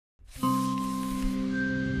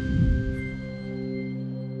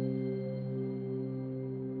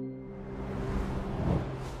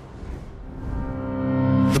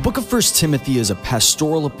book of 1 Timothy is a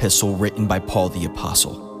pastoral epistle written by Paul the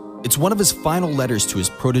Apostle. It's one of his final letters to his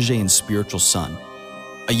protege and spiritual son,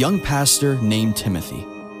 a young pastor named Timothy.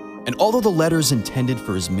 And although the letter is intended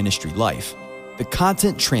for his ministry life, the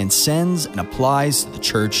content transcends and applies to the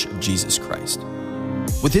Church of Jesus Christ.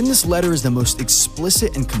 Within this letter is the most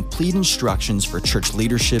explicit and complete instructions for church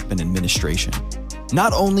leadership and administration.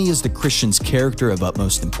 Not only is the Christian's character of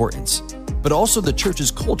utmost importance, but also the church's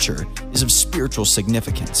culture is of spiritual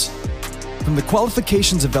significance. From the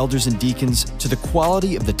qualifications of elders and deacons to the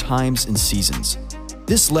quality of the times and seasons,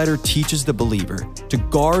 this letter teaches the believer to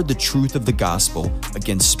guard the truth of the gospel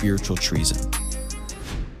against spiritual treason.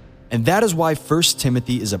 And that is why 1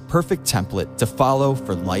 Timothy is a perfect template to follow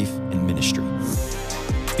for life and ministry.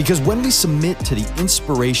 Because when we submit to the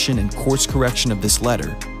inspiration and course correction of this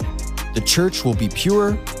letter, the church will be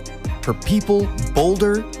purer, her people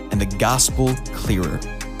bolder, and the gospel clearer.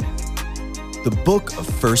 The book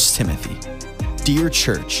of 1 Timothy. Dear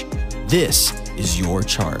church, this is your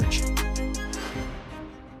charge.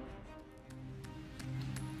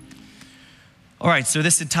 All right, so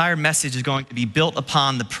this entire message is going to be built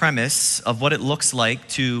upon the premise of what it looks like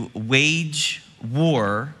to wage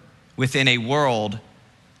war within a world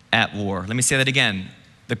at war. Let me say that again.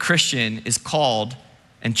 The Christian is called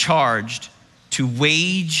and charged to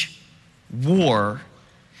wage war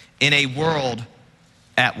in a world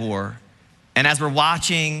at war. And as we're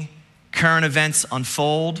watching current events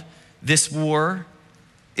unfold, this war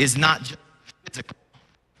is not just physical.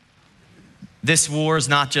 This war is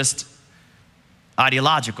not just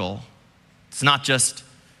ideological. It's not just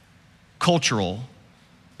cultural.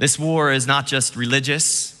 This war is not just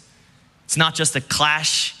religious. It's not just a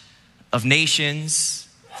clash of nations,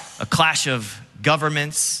 a clash of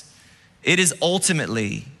governments. It is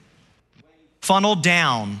ultimately funneled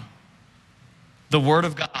down the Word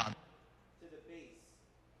of God to the base.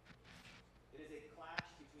 It is a clash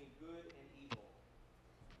between good and evil.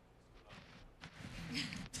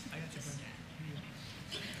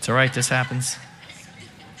 It's all right, this happens.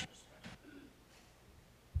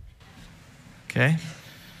 Okay?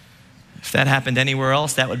 If that happened anywhere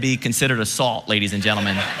else, that would be considered assault, ladies and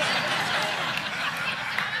gentlemen.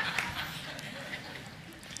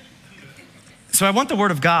 So I want the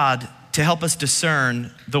Word of God to help us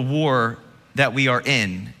discern the war that we are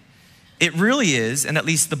in. It really is, and at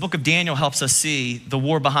least the book of Daniel helps us see the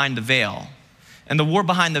war behind the veil. And the war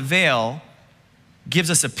behind the veil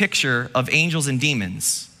gives us a picture of angels and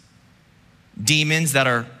demons. Demons that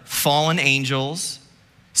are fallen angels,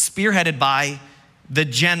 spearheaded by the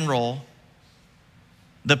general,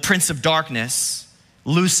 the prince of darkness,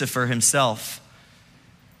 Lucifer himself.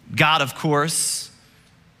 God, of course,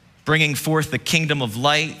 bringing forth the kingdom of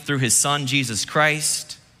light through his son, Jesus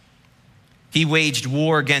Christ. He waged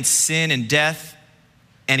war against sin and death,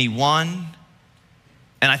 and he won.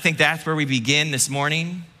 And I think that's where we begin this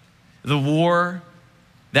morning. The war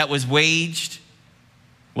that was waged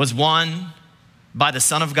was won by the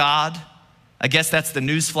Son of God. I guess that's the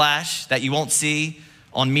news flash that you won't see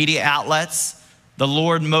on media outlets. The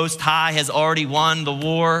Lord Most High has already won the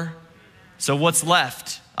war. So what's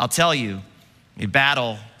left? I'll tell you. A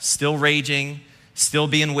battle still raging, still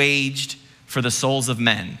being waged for the souls of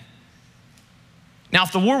men. Now,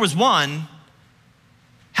 if the war was won,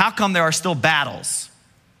 how come there are still battles?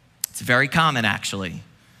 It's very common, actually.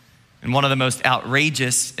 And one of the most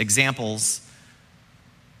outrageous examples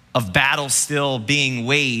of battles still being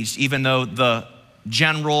waged, even though the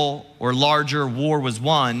general or larger war was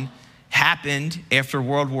won, happened after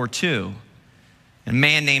World War II. A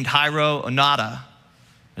man named Hiro Onoda,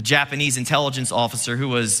 a Japanese intelligence officer who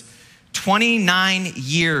was 29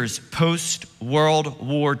 years post-World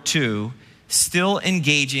War II, still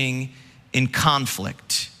engaging in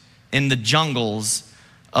conflict in the jungles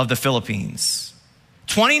of the Philippines.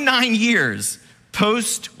 29 years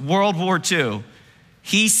post-World War II,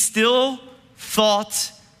 he still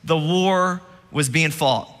thought the war was being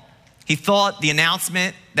fought. He thought the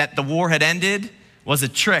announcement that the war had ended was a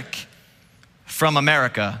trick from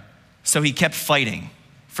America, so he kept fighting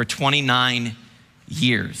for 29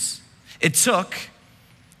 years. It took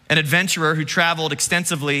an adventurer who traveled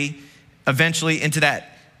extensively, eventually into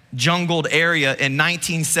that jungled area in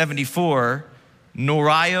 1974.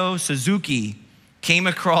 Norio Suzuki came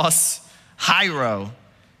across Hiro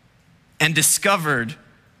and discovered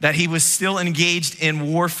that he was still engaged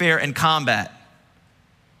in warfare and combat.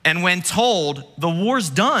 And when told, "The war's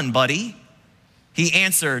done, buddy," he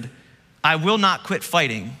answered, "I will not quit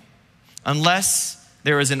fighting unless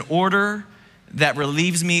there is an order that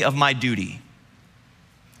relieves me of my duty."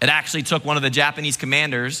 It actually took one of the Japanese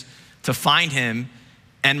commanders to find him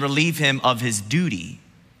and relieve him of his duty.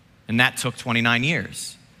 and that took 29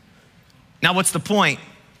 years. Now, what's the point?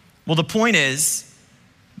 Well, the point is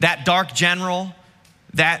that dark general,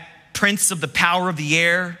 that prince of the power of the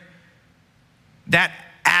air, that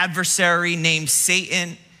adversary named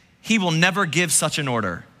Satan, he will never give such an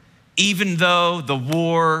order, even though the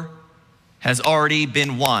war has already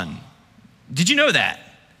been won. Did you know that?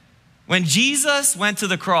 When Jesus went to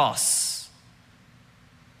the cross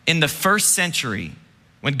in the first century,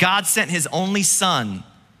 when God sent his only son,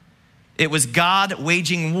 it was God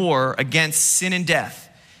waging war against sin and death.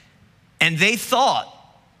 And they thought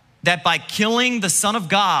that by killing the Son of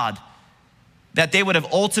God, that they would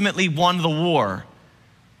have ultimately won the war.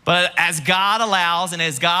 But as God allows and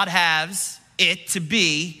as God has it to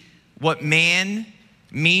be, what man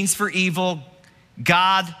means for evil,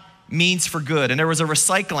 God means for good. And there was a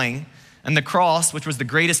recycling, and the cross, which was the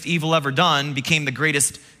greatest evil ever done, became the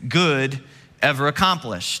greatest good ever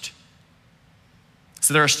accomplished.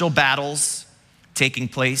 So there are still battles taking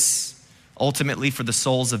place, ultimately for the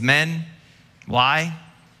souls of men. Why?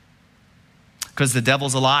 Because the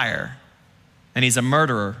devil's a liar, and he's a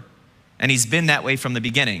murderer, and he's been that way from the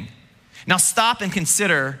beginning. Now stop and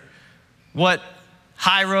consider what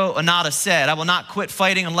Hiro Onada said. I will not quit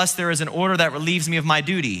fighting unless there is an order that relieves me of my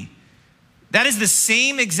duty. That is the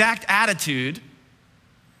same exact attitude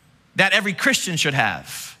that every Christian should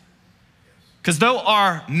have. Because though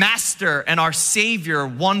our master and our savior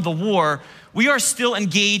won the war, we are still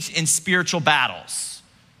engaged in spiritual battles.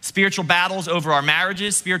 Spiritual battles over our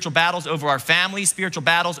marriages, spiritual battles over our families, spiritual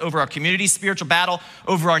battles over our communities, spiritual battle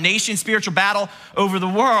over our nation, spiritual battle over the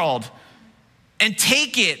world. And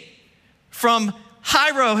take it from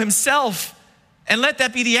Hiro himself and let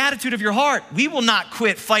that be the attitude of your heart. We will not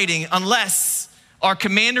quit fighting unless our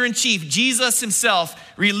commander-in-chief, Jesus himself,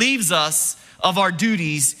 relieves us of our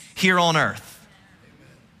duties here on earth.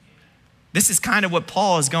 This is kind of what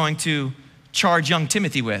Paul is going to charge young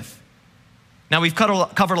Timothy with. Now, we've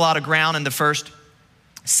covered a lot of ground in the first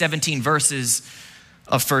 17 verses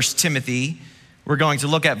of 1 Timothy. We're going to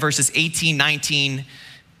look at verses 18, 19,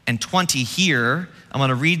 and 20 here. I'm going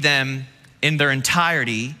to read them in their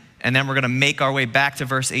entirety, and then we're going to make our way back to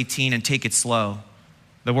verse 18 and take it slow.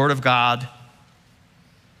 The word of God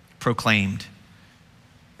proclaimed.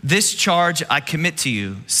 This charge I commit to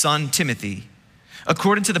you, son Timothy,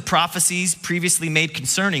 according to the prophecies previously made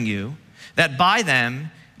concerning you, that by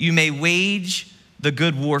them you may wage the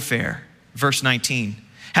good warfare. Verse 19,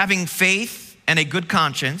 having faith and a good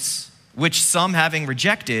conscience, which some having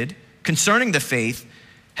rejected concerning the faith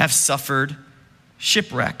have suffered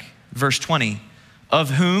shipwreck. Verse 20,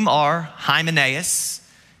 of whom are Hymenaeus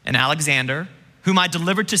and Alexander, whom I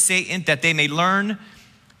delivered to Satan that they may learn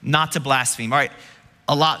not to blaspheme. All right,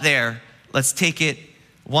 a lot there. Let's take it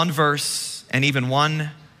one verse and even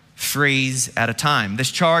one phrase at a time.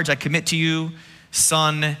 This charge I commit to you,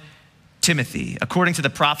 son Timothy, according to the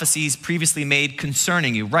prophecies previously made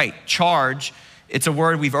concerning you. Right, charge, it's a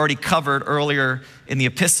word we've already covered earlier in the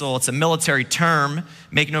epistle. It's a military term.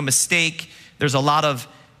 Make no mistake, there's a lot of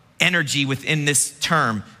energy within this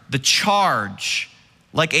term. The charge,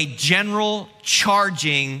 like a general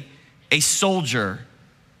charging a soldier,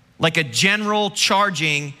 like a general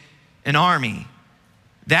charging an army.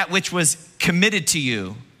 That which was committed to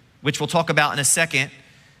you, which we'll talk about in a second,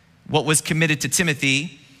 what was committed to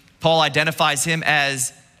Timothy, Paul identifies him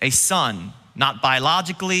as a son, not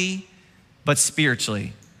biologically, but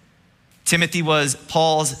spiritually. Timothy was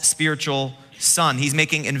Paul's spiritual son. He's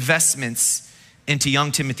making investments into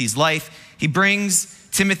young Timothy's life. He brings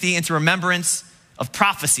Timothy into remembrance of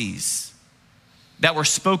prophecies that were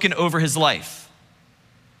spoken over his life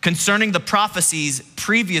concerning the prophecies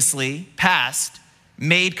previously past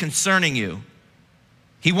made concerning you.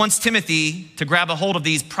 He wants Timothy to grab a hold of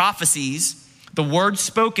these prophecies, the words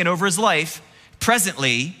spoken over his life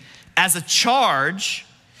presently, as a charge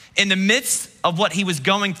in the midst of what he was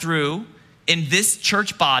going through in this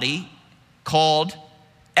church body called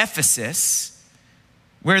Ephesus,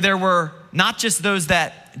 where there were not just those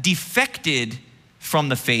that defected from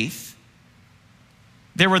the faith,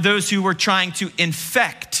 there were those who were trying to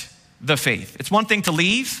infect the faith. It's one thing to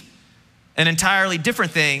leave, an entirely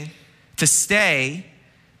different thing to stay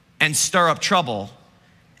and stir up trouble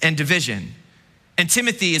and division. And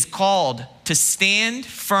Timothy is called to stand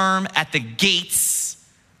firm at the gates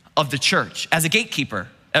of the church as a gatekeeper.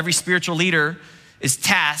 Every spiritual leader is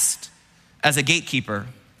tasked as a gatekeeper.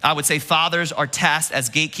 I would say fathers are tasked as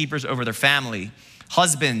gatekeepers over their family.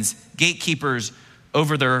 Husbands, gatekeepers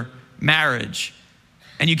over their marriage.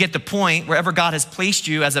 And you get the point, wherever God has placed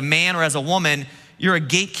you as a man or as a woman, you're a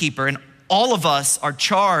gatekeeper. And all of us are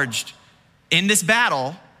charged in this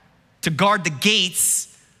battle to guard the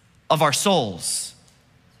gates of our souls.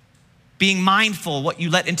 Being mindful what you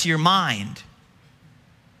let into your mind.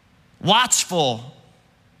 Watchful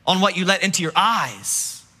on what you let into your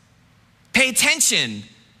eyes. Pay attention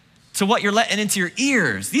to what you're letting into your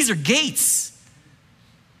ears. These are gates.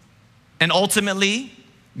 And ultimately,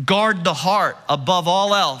 guard the heart above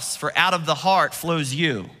all else, for out of the heart flows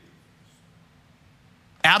you.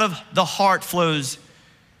 Out of the heart flows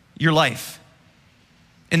your life.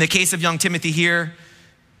 In the case of young Timothy here,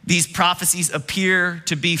 these prophecies appear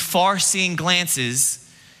to be far-seeing glances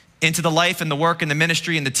into the life and the work and the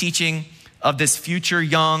ministry and the teaching of this future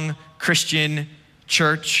young Christian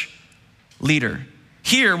church leader.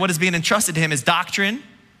 Here, what is being entrusted to him is doctrine,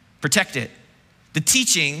 protect it. The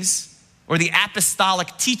teachings, or the apostolic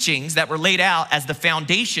teachings that were laid out as the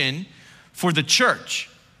foundation for the church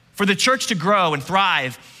to grow and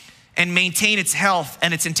thrive and maintain its health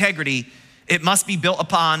and its integrity, it must be built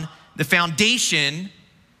upon the foundation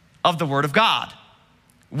of the Word of God.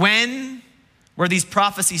 When were these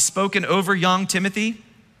prophecies spoken over young Timothy?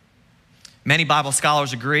 Many Bible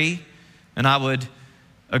scholars agree, and I would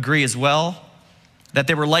agree as well, that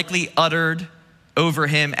they were likely uttered over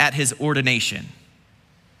him at his ordination.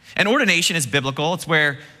 And ordination is biblical. It's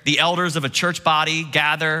where the elders of a church body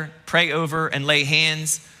gather, pray over, and lay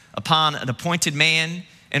hands upon an appointed man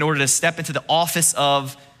in order to step into the office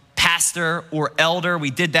of pastor or elder.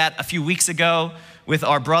 We did that a few weeks ago with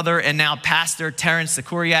our brother and now pastor Terrence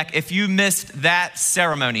Zakuriak. If you missed that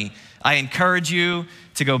ceremony, I encourage you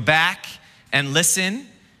to go back and listen,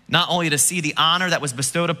 not only to see the honor that was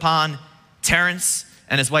bestowed upon Terrence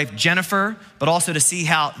and his wife Jennifer, but also to see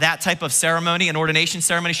how that type of ceremony, an ordination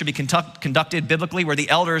ceremony, should be conducted biblically, where the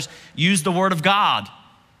elders use the Word of God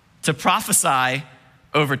to prophesy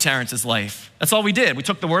over Terrence's life. That's all we did. We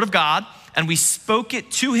took the Word of God and we spoke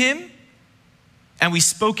it to him and we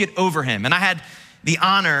spoke it over him. And I had the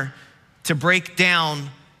honor to break down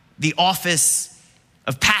the office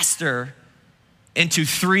of pastor into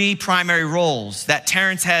 3 primary roles that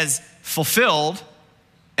Terrence has fulfilled,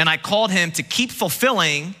 and I called him to keep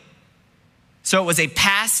fulfilling. So it was a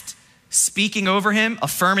past speaking over him,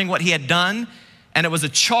 affirming what he had done, and it was a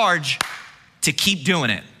charge to keep doing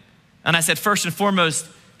it. And I said, first and foremost,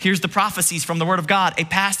 here's the prophecies from the Word of God. A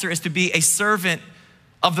pastor is to be a servant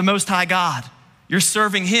of the Most High God. You're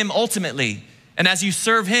serving him ultimately. And as you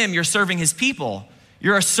serve him, you're serving his people.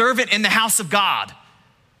 You're a servant in the house of God.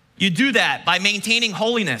 You do that by maintaining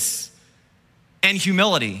holiness and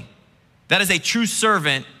humility. That is a true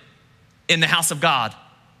servant in the house of God.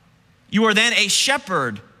 You are then a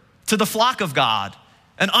shepherd to the flock of God.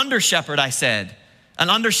 An under shepherd, I said. An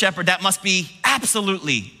under shepherd that must be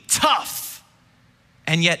absolutely tough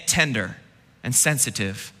and yet tender and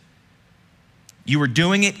sensitive. You are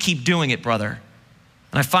doing it, keep doing it, brother.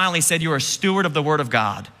 And I finally said, you are a steward of the Word of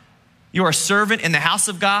God. You are a servant in the house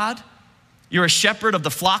of God. You're a shepherd of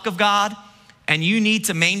the flock of God. And you need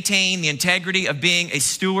to maintain the integrity of being a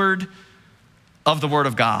steward of the Word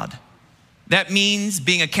of God. That means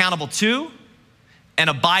being accountable to and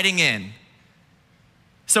abiding in.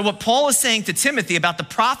 So what Paul is saying to Timothy about the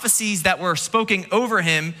prophecies that were spoken over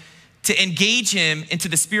him to engage him into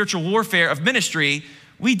the spiritual warfare of ministry,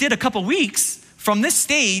 we did a couple weeks from this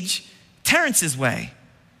stage, Terrence's way.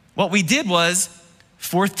 What we did was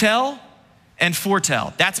forthtell and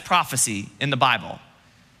foretell. That's prophecy in the Bible.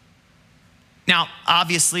 Now,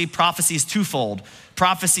 obviously, prophecy is twofold.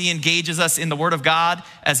 Prophecy engages us in the Word of God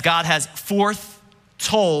as God has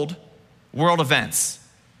foretold world events.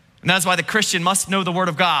 And that's why the Christian must know the Word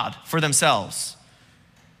of God for themselves.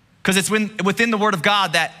 Because it's within the Word of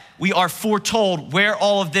God that we are foretold where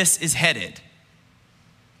all of this is headed.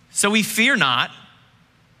 So we fear not.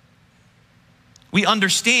 We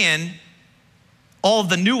understand all of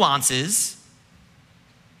the nuances.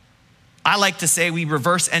 I like to say we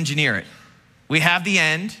reverse engineer it. We have the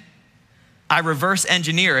end, I reverse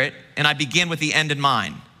engineer it, and I begin with the end in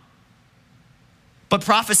mind. But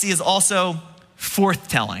prophecy is also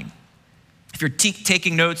forthtelling. If you're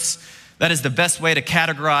taking notes, that is the best way to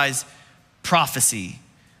categorize prophecy.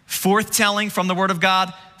 Forthtelling from the Word of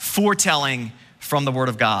God, foretelling from the Word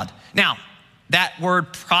of God. Now, that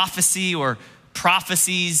word prophecy or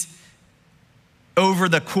prophecies over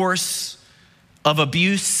the course of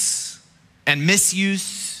abuse and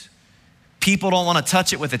misuse, people don't want to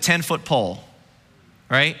touch it with a 10-foot pole,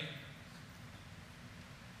 right?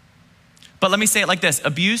 But let me say it like this.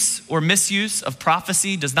 Abuse or misuse of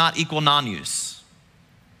prophecy does not equal non-use.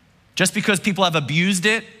 Just because people have abused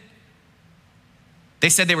it, they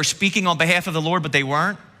said they were speaking on behalf of the Lord, but they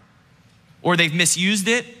weren't, or they've misused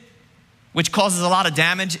it, which causes a lot of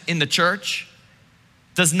damage in the church,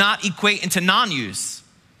 does not equate into non-use.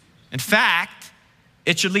 In fact,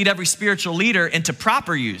 it should lead every spiritual leader into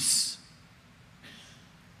proper use.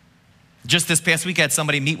 Just this past week, I had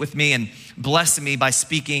somebody meet with me and bless me by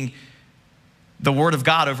speaking the word of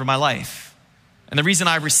God over my life. And the reason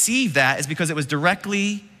I received that is because it was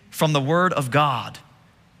directly from the word of God.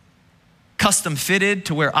 Custom fitted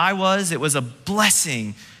to where I was. It was a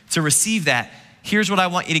blessing to receive that. Here's what I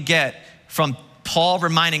want you to get from Paul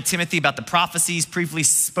reminding Timothy about the prophecies previously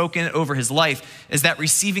spoken over his life, is that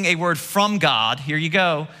receiving a word from God, here you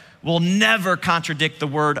go, will never contradict the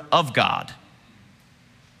word of God.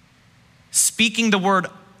 Speaking the word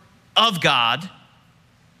of God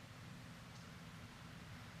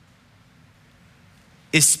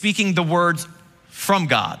is speaking the words from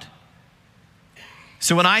God.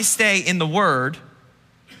 So when I stay in the word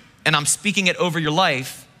and I'm speaking it over your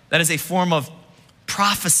life, that is a form of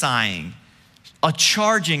prophesying, a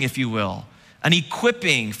charging, if you will, an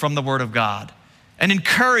equipping from the word of God, an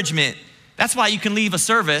encouragement. That's why you can leave a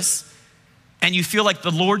service and you feel like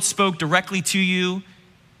the Lord spoke directly to you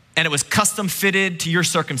and it was custom fitted to your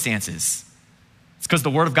circumstances. It's because the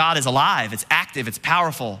word of God is alive, it's active, it's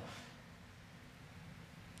powerful.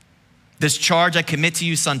 This charge I commit to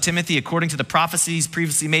you, son Timothy, according to the prophecies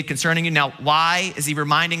previously made concerning you. Now, why is he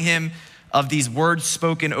reminding him of these words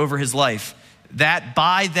spoken over his life? That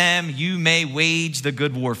by them you may wage the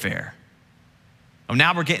good warfare. Oh,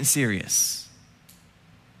 now we're getting serious.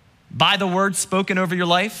 By the words spoken over your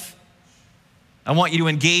life, I want you to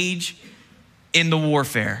engage in the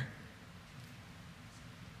warfare.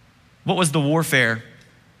 What was the warfare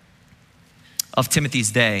of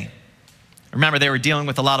Timothy's day? Remember, they were dealing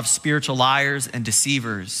with a lot of spiritual liars and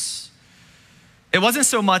deceivers. It wasn't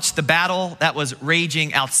so much the battle that was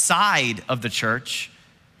raging outside of the church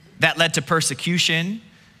that led to persecution.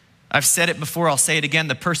 I've said it before, I'll say it again.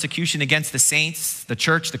 The persecution against the saints, the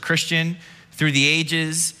church, the Christian, through the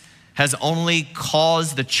ages has only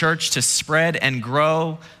caused the church to spread and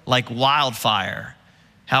grow like wildfire.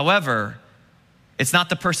 However, it's not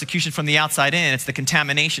the persecution from the outside in, it's the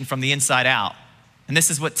contamination from the inside out. And this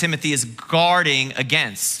is what Timothy is guarding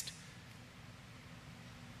against.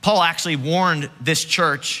 Paul actually warned this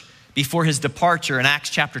church before his departure in Acts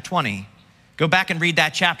chapter 20. Go back and read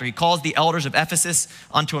that chapter. He calls the elders of Ephesus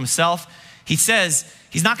unto himself. He says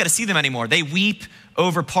he's not going to see them anymore. They weep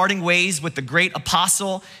over parting ways with the great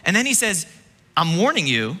apostle. And then he says, I'm warning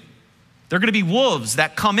you, there are going to be wolves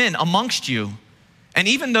that come in amongst you. And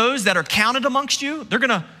even those that are counted amongst you, they're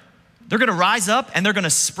going to rise up and they're going to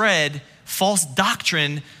spread false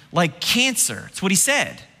doctrine like cancer. That's what he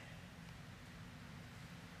said.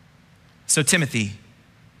 So Timothy,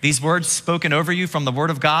 these words spoken over you from the word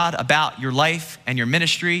of God about your life and your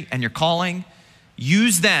ministry and your calling,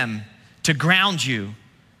 use them to ground you,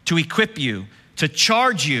 to equip you, to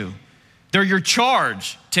charge you. They're your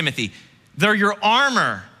charge, Timothy. They're your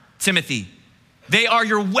armor, Timothy. They are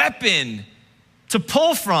your weapon to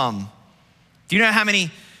pull from. Do you know how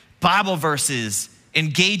many Bible verses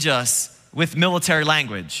engage us with military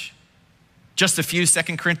language? Just a few.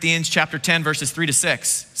 2 Corinthians chapter 10, verses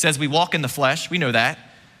 3-6 says we walk in the flesh. We know that,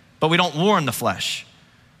 but we don't war in the flesh.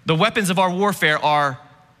 The weapons of our warfare are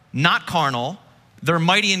not carnal. They're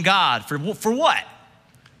mighty in God. For what?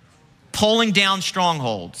 Pulling down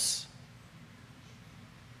strongholds.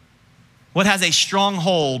 What has a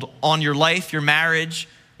stronghold on your life, your marriage?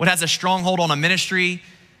 What has a stronghold on a ministry?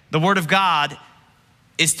 The word of God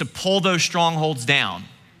is to pull those strongholds down.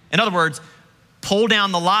 In other words, pull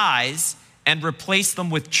down the lies and replace them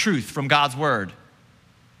with truth from God's word.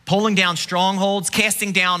 Pulling down strongholds,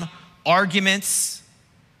 casting down arguments,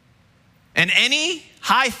 and any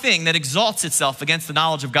high thing that exalts itself against the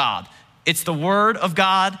knowledge of God. It's the word of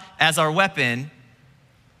God as our weapon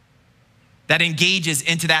that engages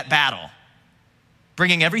into that battle,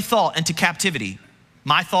 bringing every thought into captivity.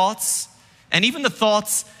 My thoughts, and even the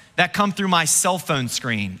thoughts that come through my cell phone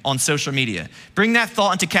screen on social media. Bring that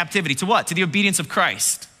thought into captivity to what? To the obedience of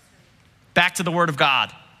Christ. Back to the word of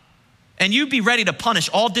God. And you be ready to punish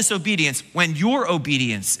all disobedience when your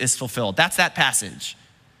obedience is fulfilled. That's that passage.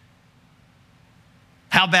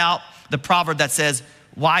 How about the proverb that says,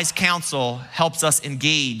 wise counsel helps us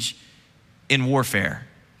engage in warfare?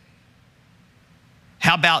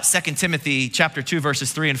 How about 2 Timothy chapter 2,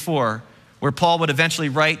 verses 3 and 4, where Paul would eventually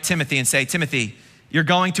write Timothy and say, Timothy, you're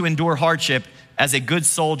going to endure hardship as a good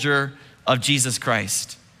soldier of Jesus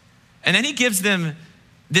Christ. And then he gives them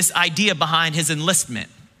this idea behind his enlistment.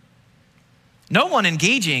 No one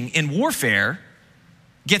engaging in warfare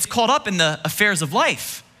gets caught up in the affairs of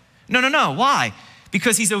life. No. Why?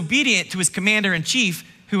 Because he's obedient to his commander-in-chief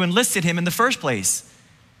who enlisted him in the first place.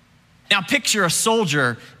 Now picture a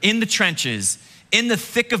soldier in the trenches, in the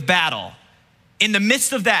thick of battle, in the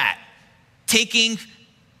midst of that, taking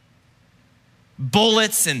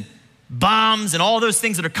bullets and bombs and all those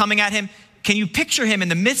things that are coming at him, can you picture him in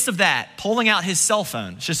the midst of that, pulling out his cell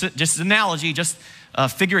phone? It's just an analogy, just a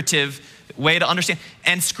figurative way to understand,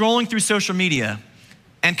 and scrolling through social media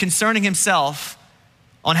and concerning himself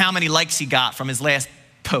on how many likes he got from his last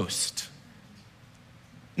post.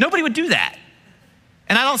 Nobody would do that.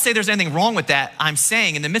 And I don't say there's anything wrong with that. I'm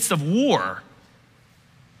saying in the midst of war,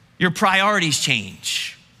 your priorities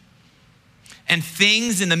change. And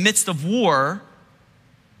things in the midst of war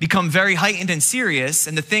become very heightened and serious,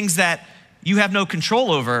 and the things that you have no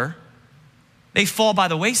control over, they fall by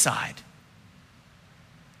the wayside.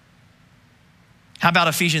 How about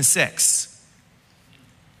Ephesians 6?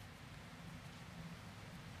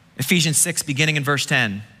 Ephesians 6, beginning in verse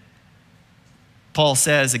 10. Paul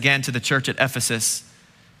says again to the church at Ephesus,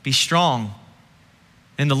 be strong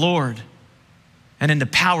in the Lord and in the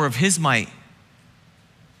power of his might,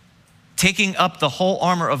 taking up the whole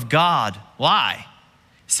armor of God. Why?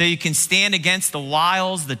 So you can stand against the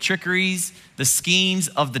wiles, the trickeries, the schemes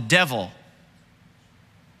of the devil.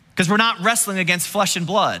 Because we're not wrestling against flesh and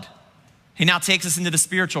blood. He now takes us into the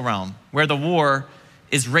spiritual realm where the war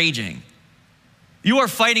is raging. You are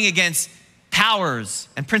fighting against powers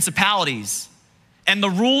and principalities and the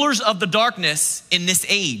rulers of the darkness in this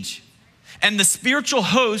age and the spiritual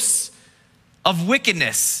hosts of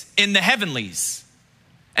wickedness in the heavenlies.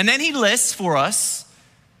 And then he lists for us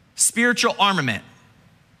spiritual armament.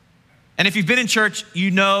 And if you've been in church,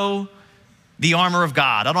 you know the armor of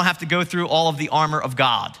God. I don't have to go through all of the armor of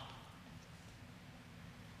God.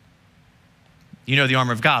 You know the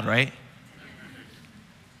armor of God, right?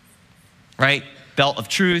 Right? Belt of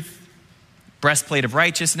truth, breastplate of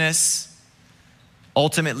righteousness,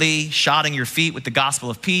 ultimately shodding your feet with the gospel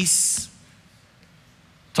of peace.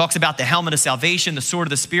 Talks about the helmet of salvation, the sword of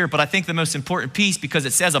the Spirit, but I think the most important piece, because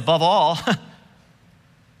it says above all,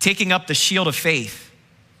 taking up the shield of faith.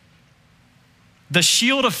 The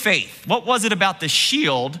shield of faith. What was it about the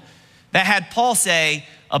shield that had Paul say,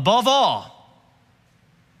 above all,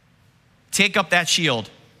 take up that shield?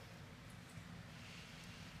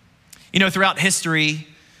 You know, throughout history,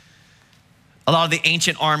 a lot of the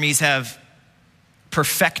ancient armies have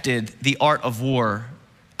perfected the art of war.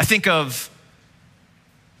 I think of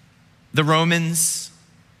the Romans,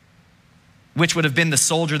 which would have been the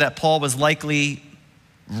soldier that Paul was likely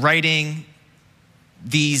writing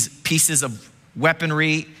these pieces of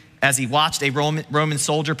weaponry as he watched a Roman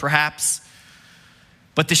soldier perhaps.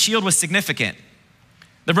 But the shield was significant.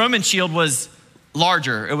 The Roman shield was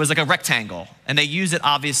larger. It was like a rectangle, and they used it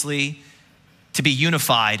obviously to be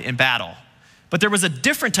unified in battle. But there was a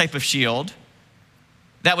different type of shield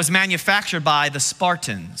that was manufactured by the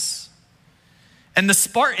Spartans. And the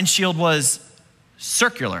Spartan shield was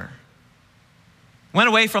circular. Went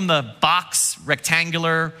away from the box,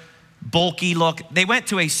 rectangular, bulky look. They went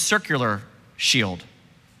to a circular shield.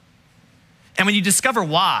 And when you discover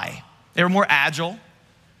why, they were more agile.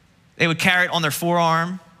 They would carry it on their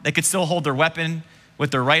forearm. They could still hold their weapon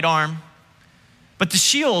with their right arm. But the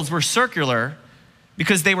shields were circular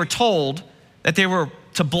because they were told that they were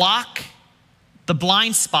to block the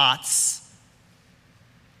blind spots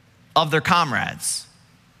of their comrades.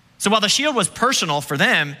 So while the shield was personal for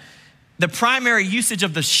them, the primary usage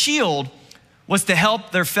of the shield was to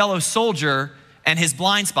help their fellow soldier and his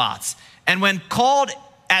blind spots. And when called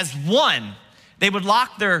as one, they would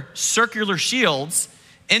lock their circular shields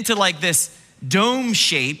into like this dome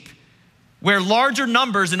shape where larger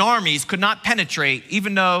numbers and armies could not penetrate,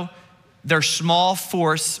 even though their small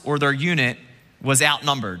force or their unit was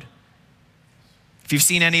outnumbered. If you've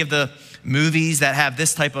seen any of the movies that have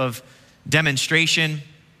this type of demonstration,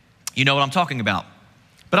 you know what I'm talking about.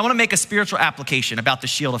 But I want to make a spiritual application about the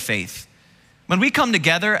shield of faith. When we come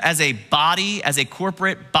together as a body, as a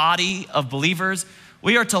corporate body of believers,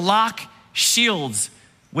 we are to lock shields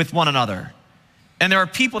with one another. And there are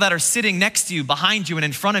people that are sitting next to you, behind you, and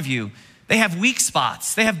in front of you. They have weak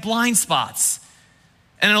spots. They have blind spots.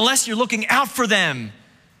 And unless you're looking out for them,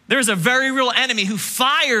 there's a very real enemy who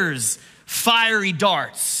fires fiery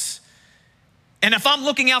darts. And if I'm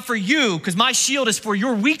looking out for you, because my shield is for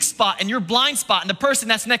your weak spot and your blind spot, and the person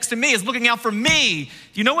that's next to me is looking out for me,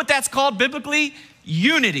 do you know what that's called biblically?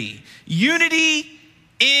 Unity. Unity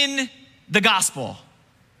in the gospel.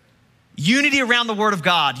 Unity around the word of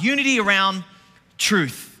God. Unity around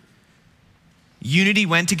truth. Unity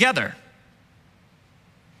when together.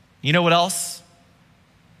 You know what else?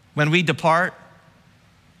 When we depart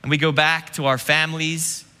and we go back to our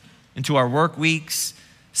families and to our work weeks,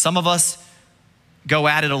 some of us go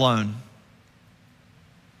at it alone.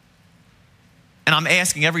 And I'm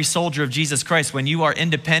asking every soldier of Jesus Christ, when you are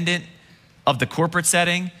independent of the corporate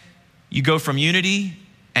setting, you go from unity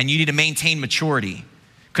and you need to maintain maturity.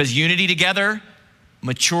 Because unity together,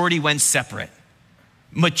 maturity when separate.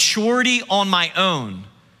 Maturity on my own.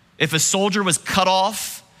 If a soldier was cut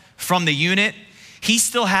off from the unit, he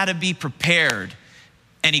still had to be prepared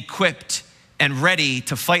and equipped and ready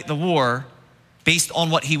to fight the war based on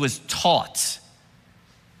what he was taught.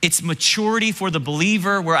 It's maturity for the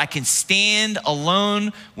believer where I can stand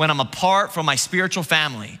alone when I'm apart from my spiritual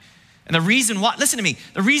family. And the reason why, listen to me,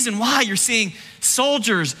 the reason why you're seeing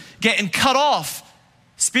soldiers getting cut off,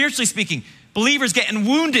 spiritually speaking, believers getting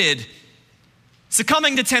wounded,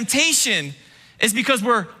 succumbing to temptation, is because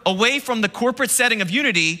we're away from the corporate setting of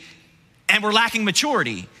unity and we're lacking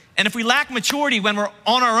maturity. And if we lack maturity when we're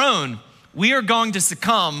on our own, we are going to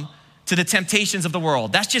succumb to the temptations of the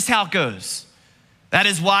world. That's just how it goes. That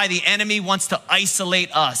is why the enemy wants to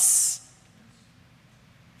isolate us.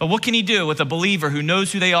 But what can he do with a believer who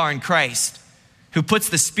knows who they are in Christ, who puts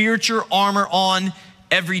the spiritual armor on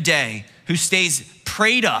every day, who stays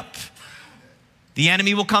prayed up? The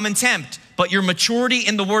enemy will come and tempt, but your maturity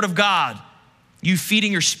in the Word of God, you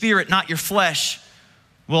feeding your spirit, not your flesh,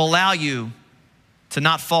 will allow you to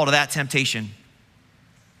not fall to that temptation.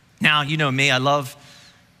 Now, you know me, I love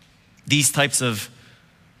these types of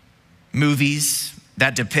movies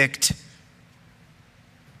that depict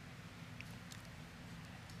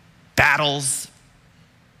battles,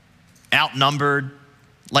 outnumbered,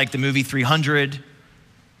 like the movie 300.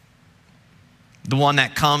 The one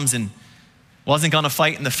that comes and wasn't gonna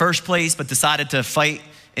fight in the first place, but decided to fight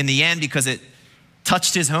in the end because it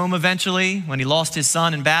touched his home eventually when he lost his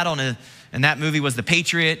son in battle. And that movie was The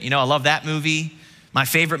Patriot. You know, I love that movie. My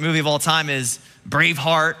favorite movie of all time is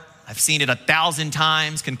Braveheart. I've seen it 1,000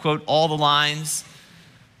 times, can quote all the lines.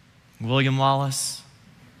 William Wallace.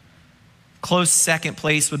 Close second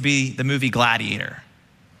place would be the movie Gladiator.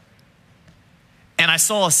 And I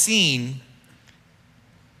saw a scene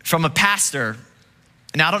from a pastor.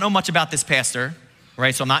 Now, I don't know much about this pastor,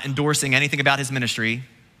 right? So I'm not endorsing anything about his ministry.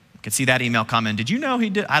 You could see that email comment. Did you know he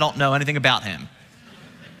did? I don't know anything about him.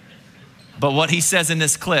 But what he says in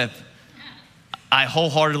this clip, I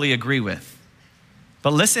wholeheartedly agree with.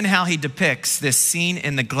 But listen how he depicts this scene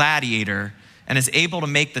in The Gladiator and is able to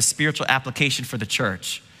make the spiritual application for the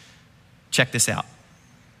church. Check this out.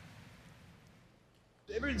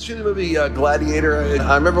 Ever seen the movie Gladiator?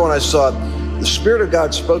 I remember when I saw it, the Spirit of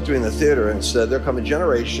God spoke to me in the theater and said, there'll come a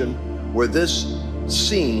generation where this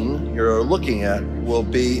scene you're looking at will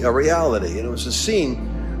be a reality. And it was a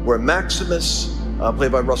scene where Maximus,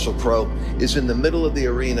 played by Russell Crowe, is in the middle of the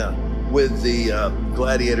arena with the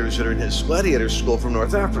gladiators that are in his gladiator school from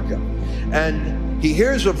North Africa. And he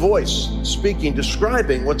hears a voice speaking,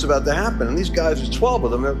 describing what's about to happen. And these guys, there's 12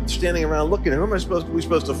 of them, are standing around looking. Who am I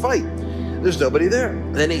supposed to fight? There's nobody there.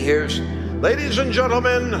 And then he hears, "Ladies and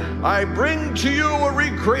gentlemen, I bring to you a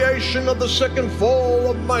recreation of the second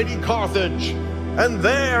fall of mighty Carthage. And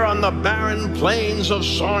there on the barren plains of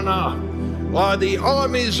Sarna are the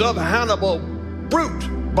armies of Hannibal,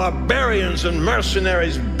 brute barbarians and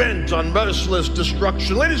mercenaries bent on merciless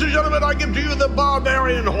destruction. Ladies and gentlemen, I give to you the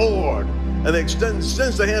barbarian horde." And they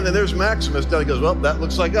extends the hand, and there's Maximus down. He goes, "Well, that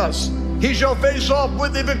looks like us. He shall face off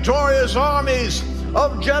with the victorious armies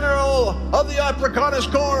of General of the Africanus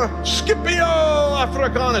Corps, Scipio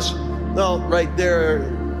Africanus." Well, right there,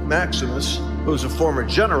 Maximus, who's a former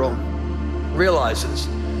general, realizes,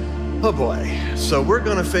 oh boy, so we're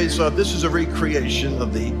going to face off. This is a recreation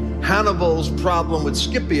of the Hannibal's problem with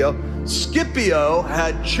Scipio. Scipio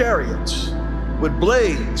had chariots with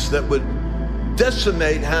blades that would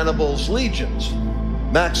decimate Hannibal's legions.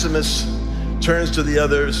 Maximus turns to the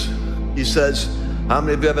others. He says, "How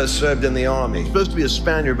many of you ever served in the army?" He's supposed to be a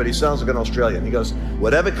Spaniard, but he sounds like an Australian. He goes,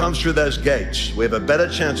 "Whatever comes through those gates, we have a better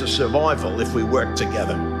chance of survival if we work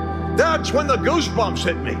together." That's when the goosebumps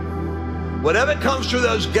hit me. Whatever comes through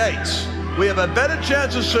those gates, we have a better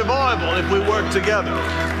chance of survival if we work together.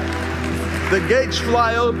 The gates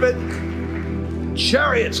fly open,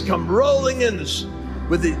 chariots come rolling in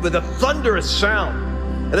with a thunderous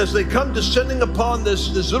sound. And as they come descending upon this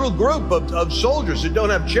little group of soldiers who don't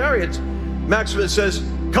have chariots, Maximus says,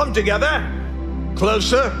 "Come together,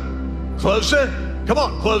 closer, closer, come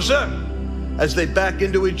on, closer." As they back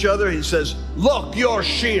into each other, he says, "Lock your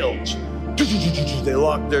shields." They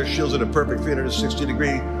locked their shields at a perfect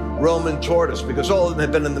 360-degree Roman tortoise, because all of them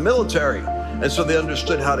had been in the military. And so they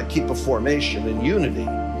understood how to keep a formation in unity.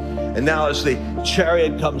 And now as the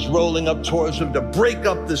chariot comes rolling up towards them to break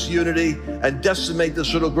up this unity and decimate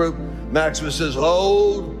this little group, Maximus says,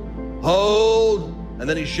 "Hold, hold." And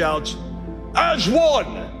then he shouts, "As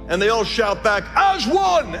one." And they all shout back, as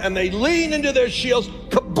one! And they lean into their shields,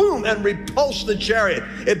 kaboom, and repulse the chariot.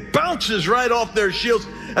 It bounces right off their shields,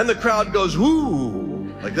 and the crowd goes,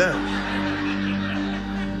 whoo, like that.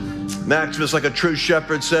 Maximus, like a true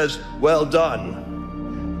shepherd, says, well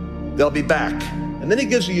done. They'll be back. And then he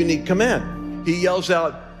gives a unique command. He yells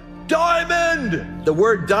out, diamond! The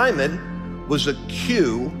word diamond was a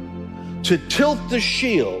cue to tilt the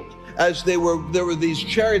shield. As there were these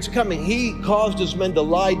chariots coming, he caused his men to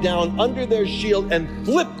lie down under their shield and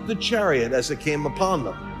flip the chariot as it came upon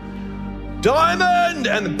them. Diamond!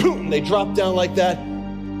 And boom, they drop down like that.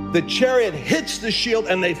 The chariot hits the shield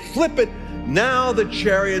and they flip it. Now the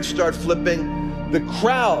chariots start flipping. The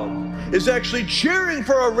crowd is actually cheering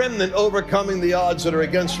for a remnant overcoming the odds that are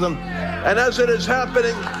against them. And as it is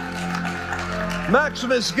happening,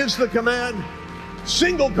 Maximus gives the command,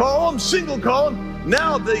 single column, single column.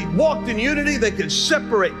 Now they walked in unity, they could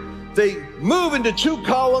separate. They move into two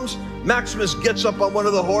columns. Maximus gets up on one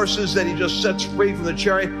of the horses that he just sets free from the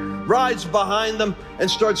chariot, rides behind them and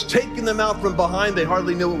starts taking them out from behind. They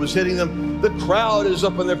hardly knew what was hitting them. The crowd is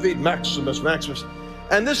up on their feet, Maximus, Maximus.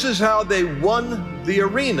 And this is how they won the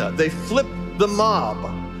arena. They flipped the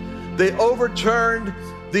mob. They overturned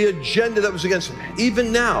the agenda that was against them.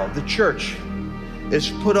 Even now, the church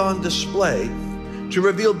is put on display to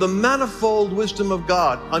reveal the manifold wisdom of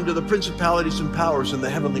God under the principalities and powers in the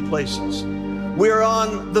heavenly places. We're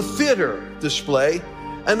on the theater display,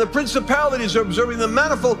 and the principalities are observing the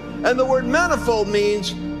manifold, and the word manifold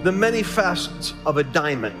means the many facets of a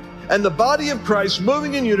diamond. And the body of Christ,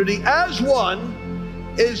 moving in unity as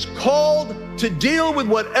one, is called to deal with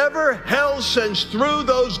whatever hell sends through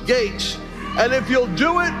those gates. And if you'll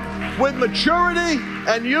do it with maturity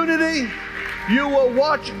and unity, you will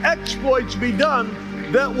watch exploits be done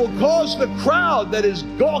that will cause the crowd that is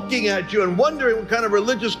gawking at you and wondering what kind of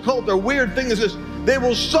religious cult or weird thing is this, they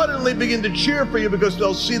will suddenly begin to cheer for you because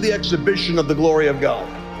they'll see the exhibition of the glory of God.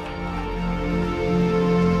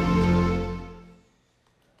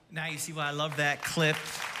 Now you see why I love that clip.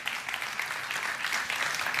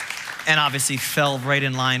 And obviously fell right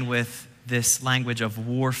in line with this language of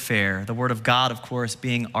warfare. The Word of God, of course,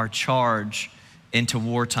 being our charge into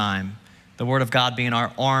wartime. The Word of God being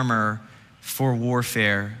our armor for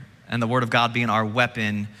warfare, and the Word of God being our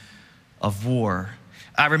weapon of war.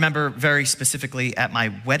 I remember very specifically at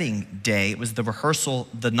my wedding day, it was the rehearsal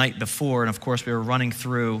the night before, and of course we were running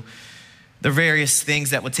through the various things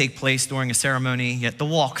that would take place during a ceremony, yet the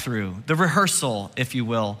walkthrough, the rehearsal, if you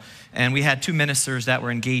will. And we had two ministers that were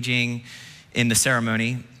engaging in the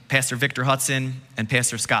ceremony, Pastor Victor Hudson and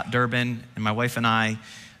Pastor Scott Durbin, and my wife and I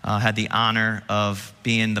had the honor of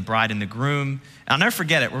being the bride and the groom. And I'll never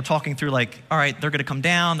forget it. We're talking through like, all right, they're going to come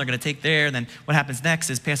down, they're going to take there. And then what happens next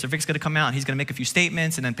is Pastor Vic's going to come out and he's going to make a few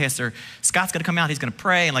statements. And then Pastor Scott's going to come out, he's going to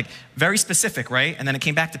pray, and like very specific, right? And then it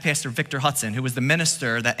came back to Pastor Victor Hudson, who was the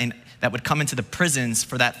minister that would come into the prisons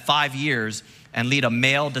for that 5 years and lead a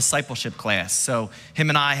male discipleship class. So him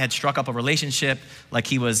and I had struck up a relationship like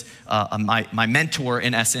he was my mentor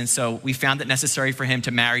in essence. So we found it necessary for him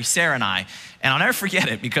to marry Sarah and I. And I'll never forget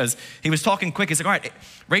it because he was talking quick. He's like, all right,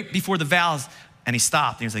 right before the vows, and he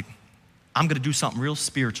stopped. And he was like, I'm going to do something real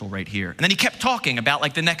spiritual right here. And then he kept talking about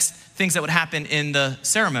like the next things that would happen in the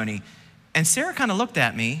ceremony. And Sarah kind of looked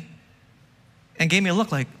at me and gave me a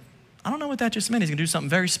look like, I don't know what that just meant. He's going to do something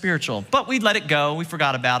very spiritual. But we let it go. We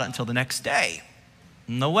forgot about it until the next day,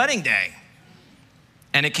 the wedding day.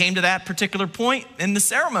 And it came to that particular point in the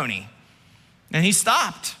ceremony. And he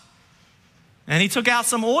stopped. And he took out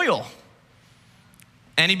some oil.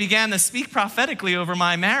 And he began to speak prophetically over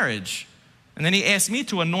my marriage. And then he asked me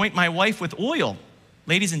to anoint my wife with oil.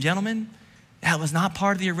 Ladies and gentlemen, that was not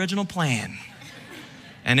part of the original plan.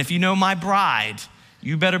 And if you know my bride,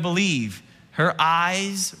 you better believe her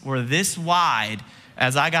eyes were this wide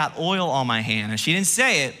as I got oil on my hand. And she didn't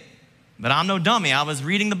say it, but I'm no dummy. I was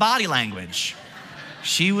reading the body language.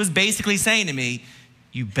 She was basically saying to me,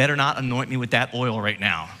 you better not anoint me with that oil right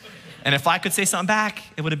now. And if I could say something back,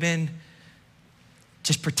 it would have been,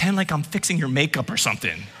 just pretend like I'm fixing your makeup or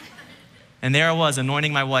something. And there I was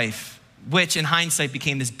anointing my wife, which in hindsight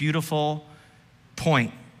became this beautiful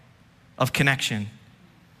point of connection.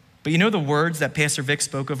 But you know the words that Pastor Vic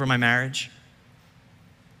spoke over my marriage?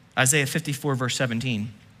 Isaiah 54 verse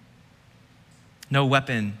 17. No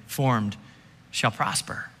weapon formed shall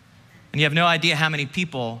prosper. And you have no idea how many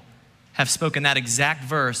people have spoken that exact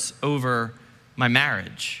verse over my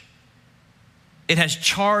marriage. It has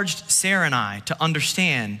charged Sarah and I to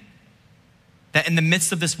understand that in the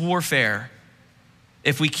midst of this warfare,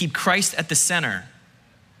 if we keep Christ at the center,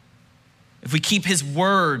 if we keep his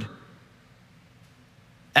word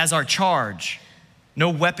as our charge, No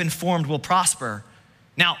weapon formed will prosper.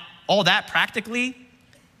 Now, all that practically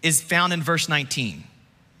is found in verse 19.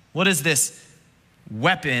 What is this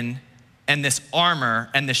weapon and this armor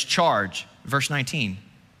and this charge? Verse 19,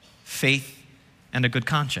 faith and a good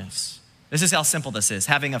conscience. This is how simple this is.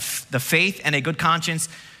 Having the faith and a good conscience,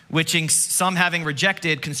 which some having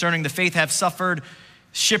rejected concerning the faith have suffered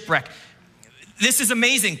shipwreck. This is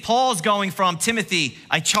amazing. Paul's going from Timothy,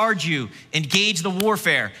 I charge you, engage the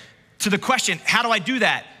warfare, to the question, how do I do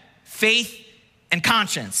that? Faith and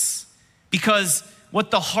conscience. Because what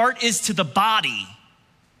the heart is to the body,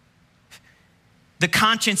 the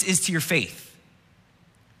conscience is to your faith.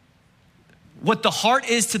 What the heart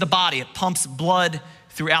is to the body, it pumps blood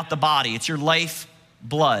throughout the body. It's your life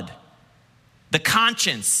blood. The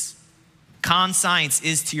conscience, conscience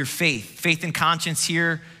is to your faith. Faith and conscience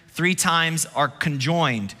here 3 times are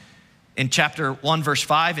conjoined. In chapter 1, verse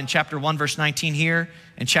 5, in chapter 1, verse 19 here,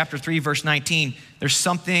 in chapter 3, verse 19, there's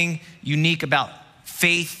something unique about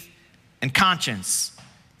faith and conscience.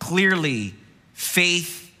 Clearly,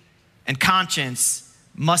 faith and conscience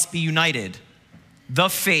must be united. The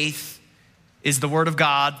faith is the word of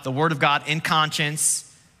God. The word of God in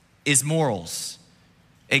conscience is morals.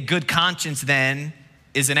 A good conscience then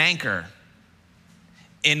is an anchor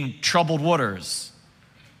in troubled waters.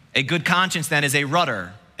 A good conscience then is a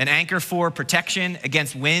rudder, an anchor for protection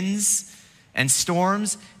against winds and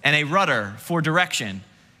storms, and a rudder for direction.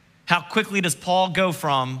 How quickly does Paul go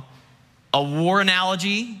from a war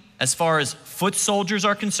analogy as far as foot soldiers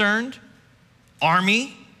are concerned,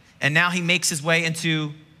 army, and now he makes his way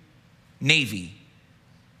into navy.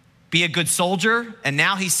 Be a good soldier, and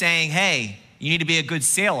now he's saying, hey, you need to be a good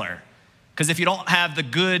sailor. Because if you don't have the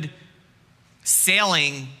good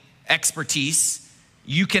sailing expertise,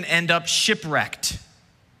 you can end up shipwrecked.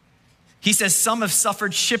 He says some have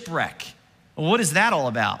suffered shipwreck. Well, what is that all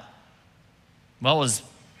about? Well, it was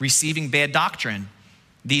receiving bad doctrine.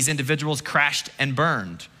 These individuals crashed and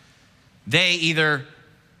burned. They either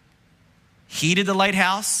heeded the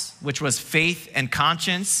lighthouse, which was faith and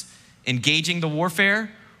conscience, engaging the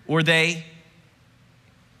warfare, or they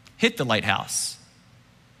hit the lighthouse.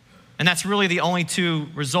 And that's really the only 2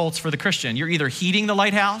 results for the Christian. You're either heeding the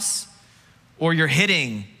lighthouse or you're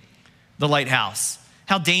hitting the lighthouse.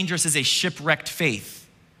 How dangerous is a shipwrecked faith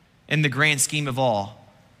in the grand scheme of all?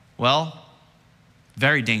 Well,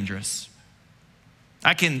 very dangerous.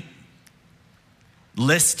 I can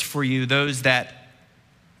list for you those that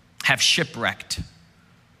have shipwrecked,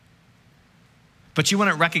 but you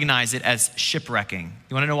wouldn't recognize it as shipwrecking.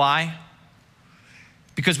 You wanna know why?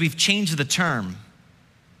 Because we've changed the term.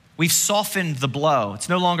 We've softened the blow. It's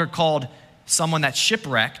no longer called someone that's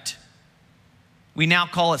shipwrecked. We now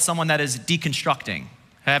call it someone that is deconstructing.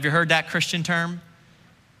 Have you heard that Christian term?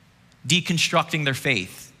 Deconstructing their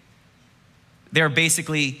faith. They're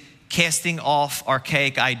basically casting off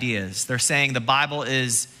archaic ideas. They're saying the Bible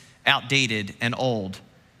is outdated and old,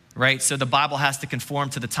 right? So the Bible has to conform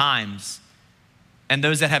to the times. And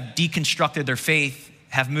those that have deconstructed their faith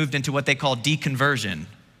have moved into what they call deconversion.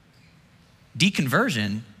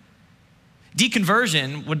 Deconversion?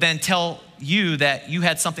 Deconversion would then tell you that you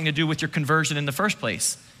had something to do with your conversion in the first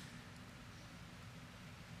place.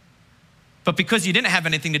 But because you didn't have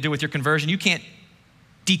anything to do with your conversion, you can't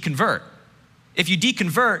deconvert. If you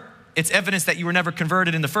deconvert, it's evidence that you were never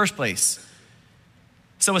converted in the first place.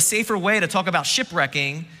 So a safer way to talk about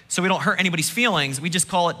shipwrecking, so we don't hurt anybody's feelings, we just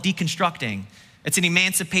call it deconstructing. It's an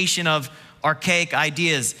emancipation of archaic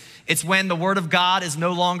ideas. It's when the word of God is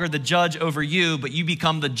no longer the judge over you, but you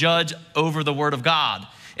become the judge over the word of God.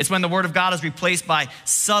 It's when the word of God is replaced by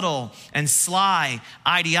subtle and sly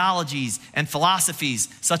ideologies and philosophies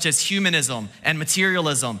such as humanism and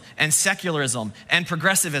materialism and secularism and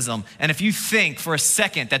progressivism. And if you think for a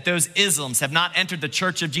second that those isms have not entered the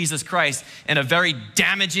church of Jesus Christ in a very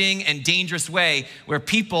damaging and dangerous way, where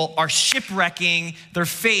people are shipwrecking their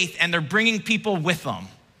faith and they're bringing people with them.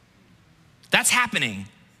 That's happening.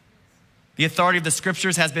 The authority of the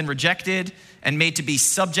scriptures has been rejected and made to be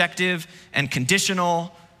subjective and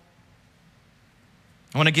conditional.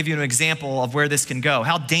 I want to give you an example of where this can go,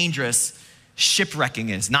 how dangerous shipwrecking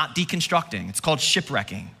is, not deconstructing. It's called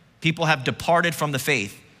shipwrecking. People have departed from the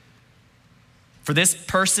faith. For this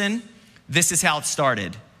person, this is how it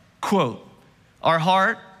started. Quote, our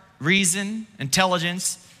heart, reason,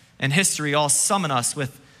 intelligence, and history all summon us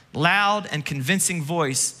with loud and convincing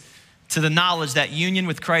voice to the knowledge that union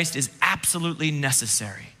with Christ is absolutely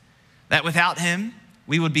necessary. That without him,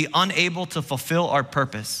 we would be unable to fulfill our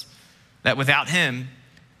purpose. That without him,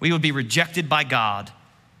 we would be rejected by God,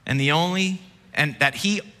 and that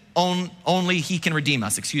only he can redeem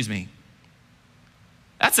us,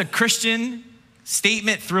 That's a Christian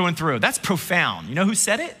statement through and through. That's profound. You know who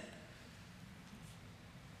said it?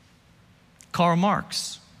 Karl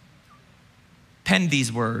Marx penned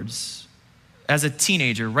these words as a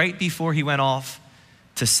teenager right before he went off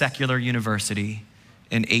to secular university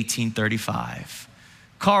in 1835.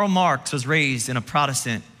 Karl Marx was raised in a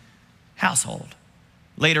Protestant household.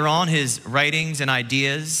 Later on, his writings and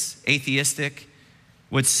ideas, atheistic,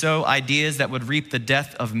 would sow ideas that would reap the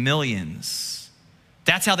death of millions.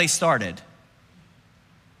 That's how they started.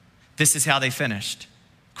 This is how they finished.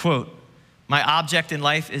 Quote, "My object in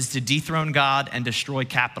life is to dethrone God and destroy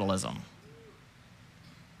capitalism."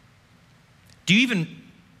 Do you even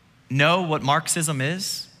know what Marxism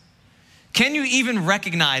is? Can you even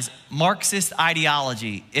recognize Marxist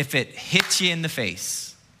ideology if it hits you in the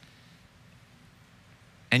face?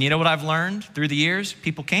 And you know what I've learned through the years?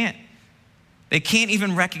 People can't. They can't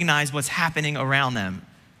even recognize what's happening around them.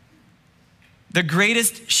 The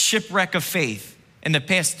greatest shipwreck of faith in the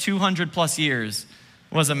past 200 plus years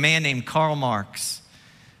was a man named Karl Marx.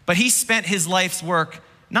 But he spent his life's work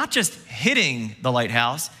not just hitting the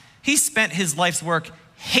lighthouse, he spent his life's work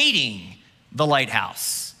hating the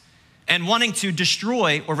lighthouse and wanting to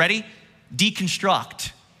destroy, or ready,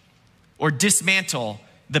 deconstruct or dismantle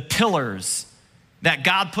the pillars that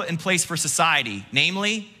God put in place for society,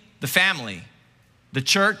 namely the family, the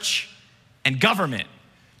church, and government.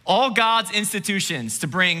 All God's institutions to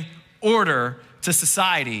bring order to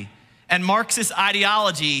society. And Marxist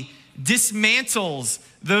ideology dismantles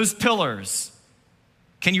those pillars.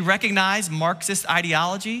 Can you recognize Marxist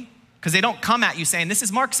ideology? Because they don't come at you saying, this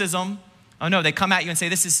is Marxism. Oh no, they come at you and say,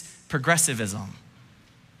 this is progressivism.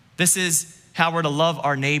 This is how we're to love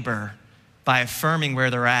our neighbor by affirming where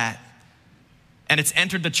they're at. And it's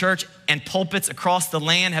entered the church, and pulpits across the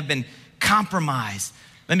land have been compromised.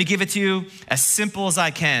 Let me give it to you as simple as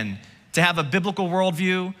I can. To have a biblical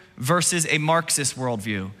worldview versus a Marxist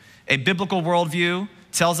worldview. A biblical worldview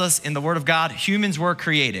tells us in the Word of God, humans were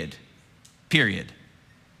created, period.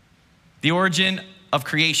 The origin of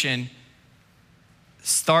creation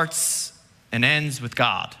starts and ends with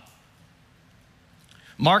God.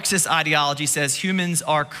 Marxist ideology says humans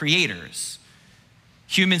are creators.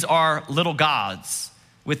 Humans are little gods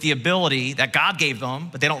with the ability that God gave them,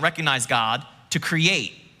 but they don't recognize God, to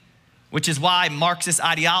create, which is why Marxist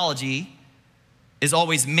ideology is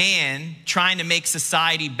always man trying to make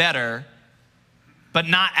society better, but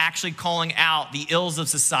not actually calling out the ills of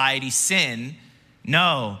society, sin.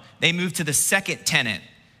 No, they move to the second tenet,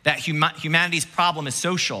 that humanity's problem is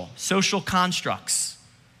social constructs,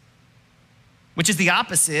 which is the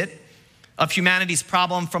opposite of humanity's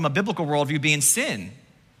problem from a biblical worldview being sin.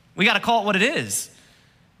 We got to call it what it is.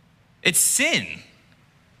 It's sin.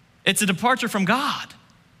 It's a departure from God.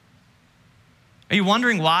 Are you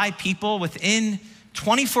wondering why people within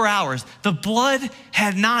 24 hours, the blood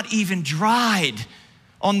had not even dried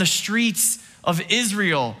on the streets of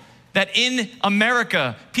Israel, that in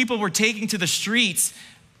America, people were taking to the streets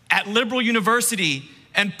at liberal university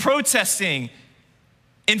and protesting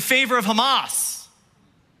in favor of Hamas?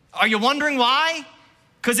 Are you wondering why?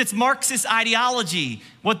 Because it's Marxist ideology.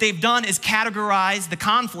 What they've done is categorize the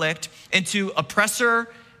conflict into oppressor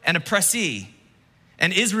and oppressee.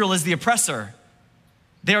 And Israel is the oppressor.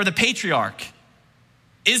 They are the patriarch.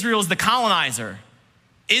 Israel is the colonizer.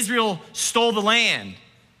 Israel stole the land,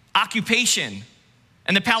 occupation.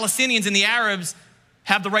 And the Palestinians and the Arabs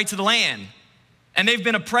have the right to the land. And they've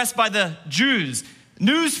been oppressed by the Jews.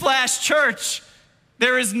 Newsflash, church,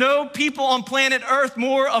 there is no people on planet Earth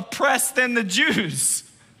more oppressed than the Jews.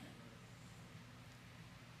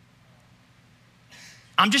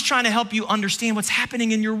 I'm just trying to help you understand what's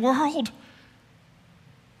happening in your world.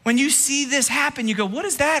 When you see this happen, you go, what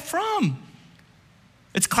is that from?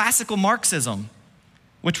 It's classical Marxism,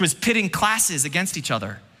 which was pitting classes against each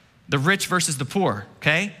other, the rich versus the poor,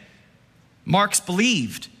 okay? Marx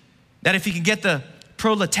believed that if he could get the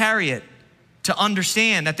proletariat to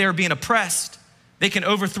understand that they were being oppressed, they can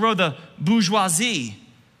overthrow the bourgeoisie.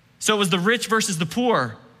 So it was the rich versus the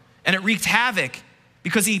poor, and it wreaked havoc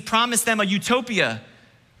because he promised them a utopia.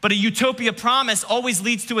 But a utopia promise always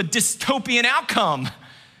leads to a dystopian outcome.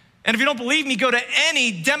 And if you don't believe me, go to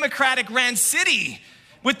any democratic ran city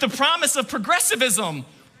with the promise of progressivism.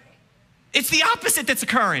 It's the opposite that's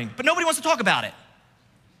occurring, but nobody wants to talk about it.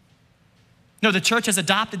 No, the church has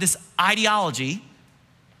adopted this ideology,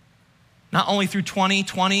 not only through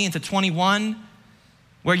 2020 into 21,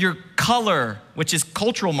 where your color, which is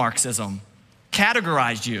cultural Marxism,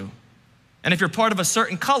 categorized you. And if you're part of a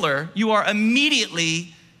certain color, you are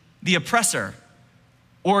immediately the oppressor,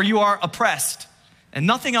 or you are oppressed, and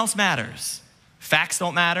nothing else matters. Facts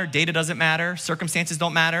don't matter, data doesn't matter, circumstances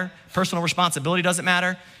don't matter, personal responsibility doesn't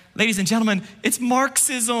matter. Ladies and gentlemen, it's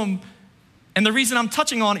Marxism. And the reason I'm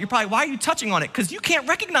touching on it, you're probably, why are you touching on it? Because you can't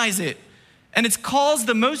recognize it. And it's caused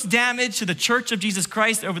the most damage to the Church of Jesus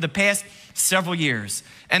Christ over the past several years.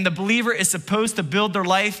 And the believer is supposed to build their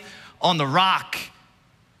life on the rock.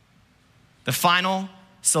 The final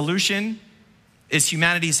solution is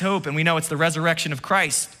humanity's hope, and we know it's the resurrection of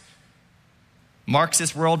Christ.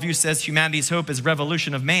 Marxist worldview says humanity's hope is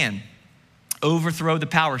revolution of man. Overthrow the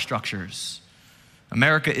power structures.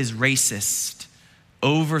 America is racist.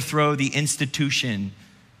 Overthrow the institution.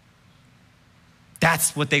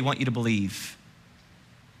 That's what they want you to believe.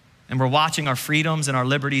 And we're watching our freedoms and our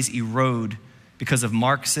liberties erode because of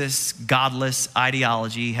Marxist, godless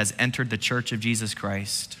ideology has entered the Church of Jesus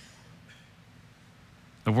Christ.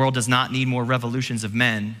 The world does not need more revolutions of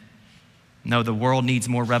men. No, the world needs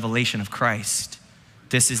more revelation of Christ.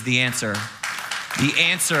 This is the answer. The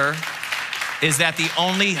answer is that the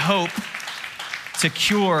only hope to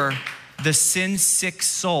cure the sin-sick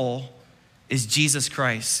soul is Jesus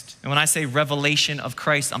Christ. And when I say revelation of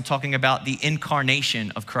Christ, I'm talking about the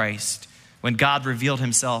incarnation of Christ, when God revealed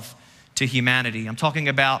himself to humanity. I'm talking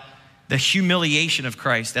about the humiliation of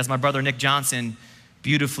Christ, as my brother Nick Johnson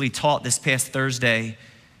beautifully taught this past Thursday.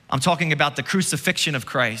 I'm talking about the crucifixion of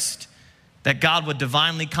Christ, that God would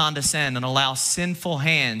divinely condescend and allow sinful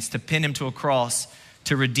hands to pin him to a cross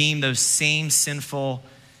to redeem those same sinful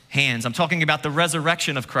hands. I'm talking about the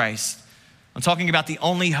resurrection of Christ. I'm talking about the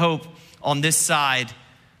only hope on this side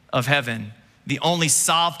of heaven, the only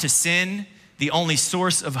salve to sin, the only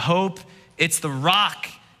source of hope. It's the rock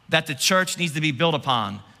that the church needs to be built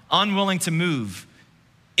upon, unwilling to move,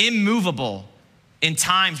 immovable in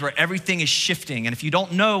times where everything is shifting. And if you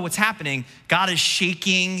don't know what's happening, God is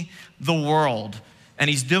shaking the world. And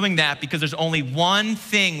he's doing that because there's only one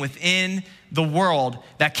thing within the world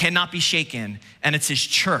that cannot be shaken, and it's his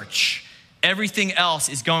church. Everything else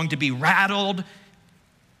is going to be rattled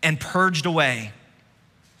and purged away.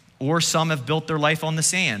 Or some have built their life on the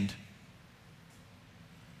sand.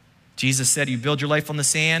 Jesus said, you build your life on the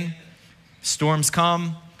sand, storms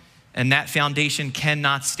come, and that foundation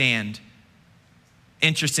cannot stand.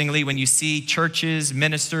 Interestingly, when you see churches,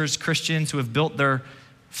 ministers, Christians who have built their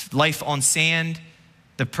life on sand,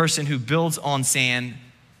 the person who builds on sand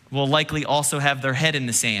will likely also have their head in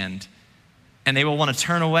the sand, and they will want to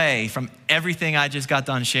turn away from everything I just got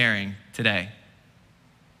done sharing today.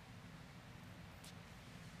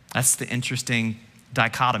 That's the interesting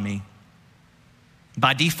dichotomy.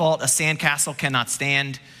 By default, a sandcastle cannot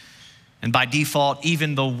stand, and by default,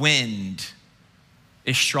 even the wind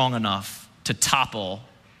is strong enough to topple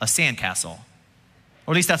a sandcastle.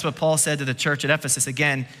 Or at least that's what Paul said to the church at Ephesus.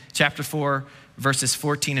 Again, chapter 4, verses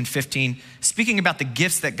 14 and 15, speaking about the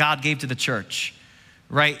gifts that God gave to the church,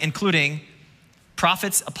 right? Including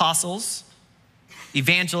prophets, apostles,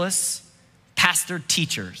 evangelists, pastor,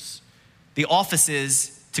 teachers. The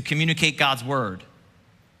offices to communicate God's word.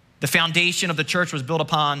 The foundation of the church was built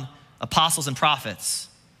upon apostles and prophets.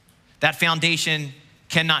 That foundation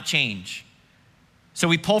cannot change. So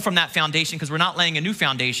we pull from that foundation because we're not laying a new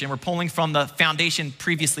foundation. We're pulling from the foundation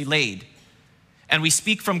previously laid. And we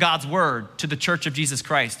speak from God's word to the church of Jesus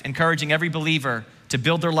Christ, encouraging every believer to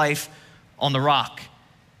build their life on the rock.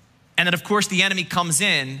 And then, of course, the enemy comes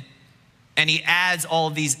in and he adds all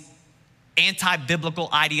of these anti-biblical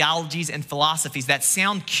ideologies and philosophies that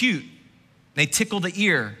sound cute. They tickle the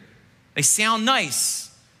ear. They sound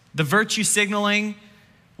nice. The virtue signaling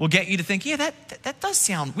will get you to think, yeah, that does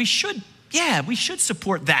sound, we should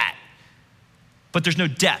support that. But there's no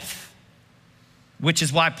depth, which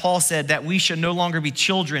is why Paul said that we should no longer be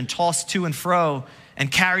children tossed to and fro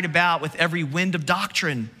and carried about with every wind of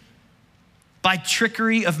doctrine by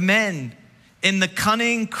trickery of men in the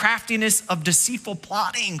cunning craftiness of deceitful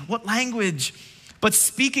plotting. What language? But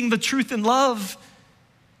speaking the truth in love,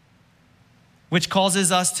 which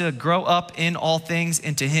causes us to grow up in all things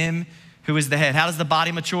into him who is the head. How does the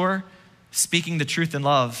body mature? Speaking the truth in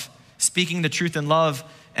love. Speaking the truth in love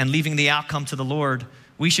and leaving the outcome to the Lord.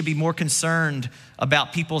 We should be more concerned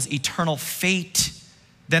about people's eternal fate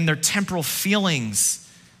than their temporal feelings.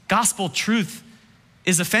 Gospel truth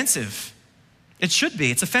is offensive. It should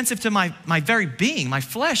be. It's offensive to my very being, my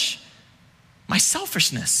flesh, my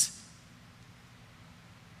selfishness.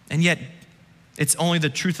 And yet, it's only the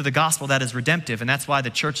truth of the gospel that is redemptive, and that's why the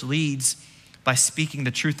church leads by speaking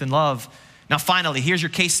the truth in love. Now, finally, here's your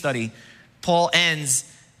case study. Paul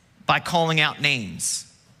ends by calling out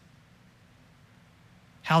names.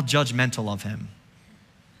 How judgmental of him.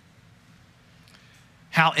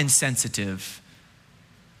 How insensitive.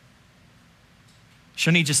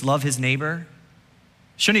 Shouldn't he just love his neighbor?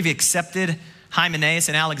 Shouldn't he have accepted Hymenaeus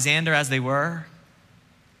and Alexander as they were?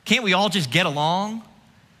 Can't we all just get along?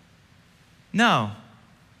 No.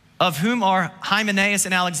 Of whom are Hymenaeus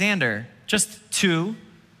and Alexander? Just two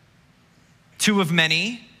of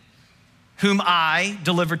many, whom I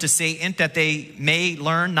delivered to Satan that they may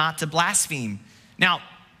learn not to blaspheme. Now,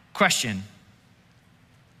 question.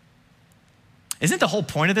 Isn't the whole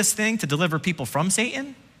point of this thing to deliver people from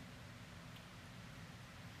Satan?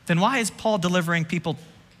 Then why is Paul delivering people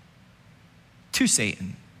to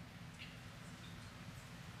Satan?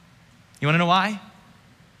 You want to know why?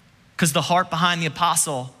 Because the heart behind the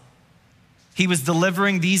apostle, he was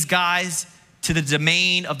delivering these guys to the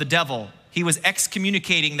domain of the devil. He was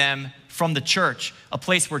excommunicating them from the church, a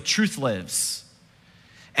place where truth lives.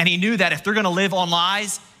 And he knew that if they're going to live on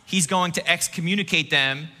lies, he's going to excommunicate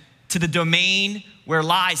them to the domain where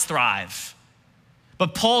lies thrive.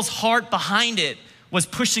 But Paul's heart behind it was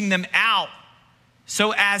pushing them out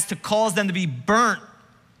so as to cause them to be burnt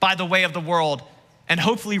by the way of the world and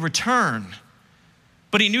hopefully return.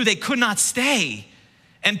 But he knew they could not stay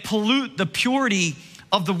and pollute the purity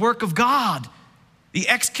of the work of God. The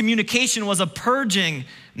excommunication was a purging,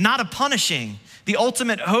 not a punishing. The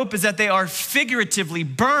ultimate hope is that they are figuratively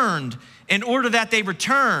burned in order that they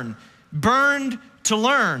return, burned to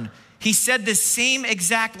learn. He said this same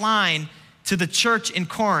exact line to the church in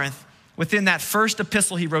Corinth within that first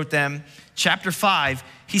epistle he wrote them, chapter 5.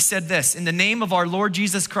 He said this, in the name of our Lord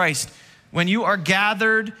Jesus Christ, when you are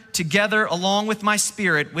gathered together along with my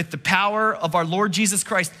spirit, with the power of our Lord Jesus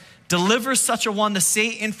Christ, deliver such a one to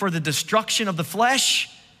Satan for the destruction of the flesh.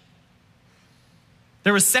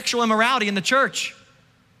 There was sexual immorality in the church.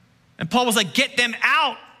 And Paul was like, get them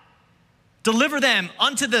out. Deliver them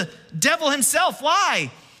unto the devil himself.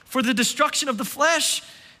 Why? For the destruction of the flesh,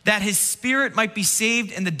 that his spirit might be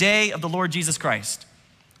saved in the day of the Lord Jesus Christ.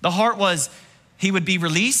 The heart was he would be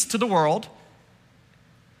released to the world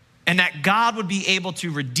and that God would be able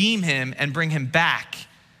to redeem him and bring him back.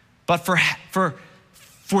 But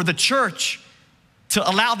for the church to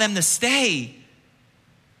allow them to stay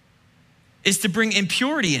is to bring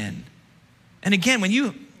impurity in. And again, when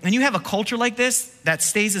you have a culture like this that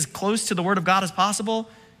stays as close to the word of God as possible,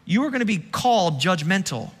 you are going to be called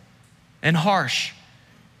judgmental and harsh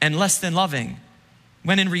and less than loving,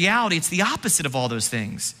 when in reality, it's the opposite of all those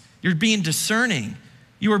things. You're being discerning.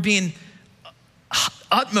 You are being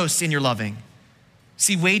utmost in your loving.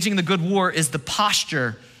 See, waging the good war is the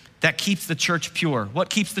posture that keeps the church pure. What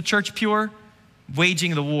keeps the church pure?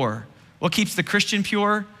 Waging the war. What keeps the Christian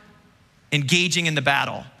pure? Engaging in the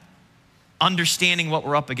battle, understanding what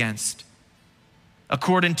we're up against.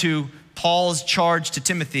 According to Paul's charge to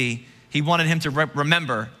Timothy, he wanted him to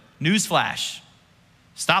remember, newsflash,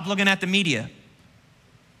 stop looking at the media.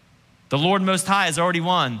 The Lord Most High has already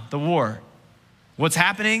won the war. What's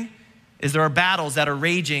happening is there are battles that are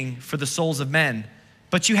raging for the souls of men,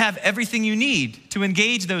 but you have everything you need to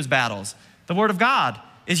engage those battles. The Word of God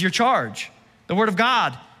is your charge. The Word of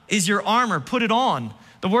God is your armor. Put it on.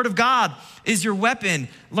 The Word of God is your weapon.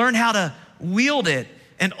 Learn how to wield it.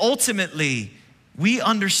 And ultimately, we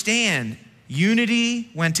understand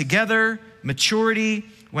unity when together, maturity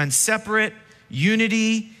when separate,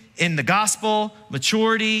 unity in the gospel,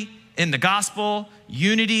 maturity in the gospel,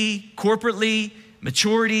 unity corporately,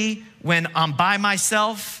 maturity when I'm by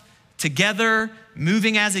myself, together,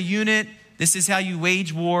 moving as a unit. This is how you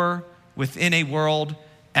wage war within a world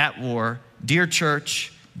at war. Dear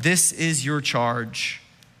church, this is your charge.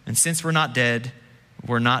 And since we're not dead,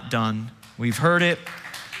 we're not done. We've heard it.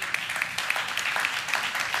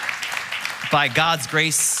 By God's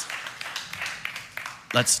grace,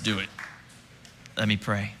 let's do it. Let me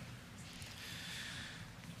pray.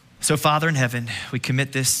 So, Father in heaven, we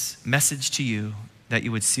commit this message to you, that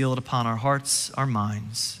you would seal it upon our hearts, our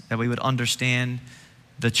minds, that we would understand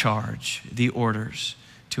the charge, the orders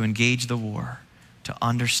to engage the war, to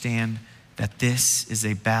understand that this is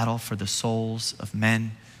a battle for the souls of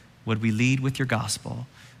men. Would we lead with your gospel?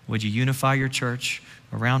 Would you unify your church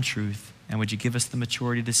around truth? And would you give us the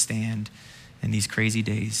maturity to stand in these crazy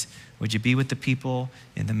days? Would you be with the people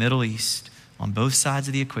in the Middle East on both sides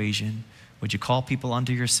of the equation? Would you call people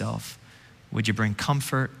unto yourself? Would you bring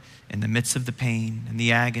comfort in the midst of the pain and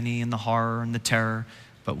the agony and the horror and the terror?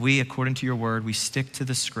 But we, according to your word, we stick to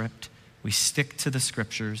the script. We stick to the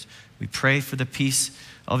scriptures. We pray for the peace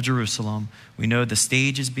of Jerusalem. We know the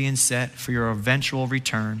stage is being set for your eventual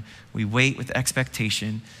return. We wait with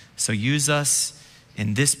expectation. So use us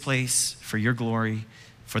in this place for your glory,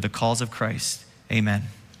 for the cause of Christ. Amen.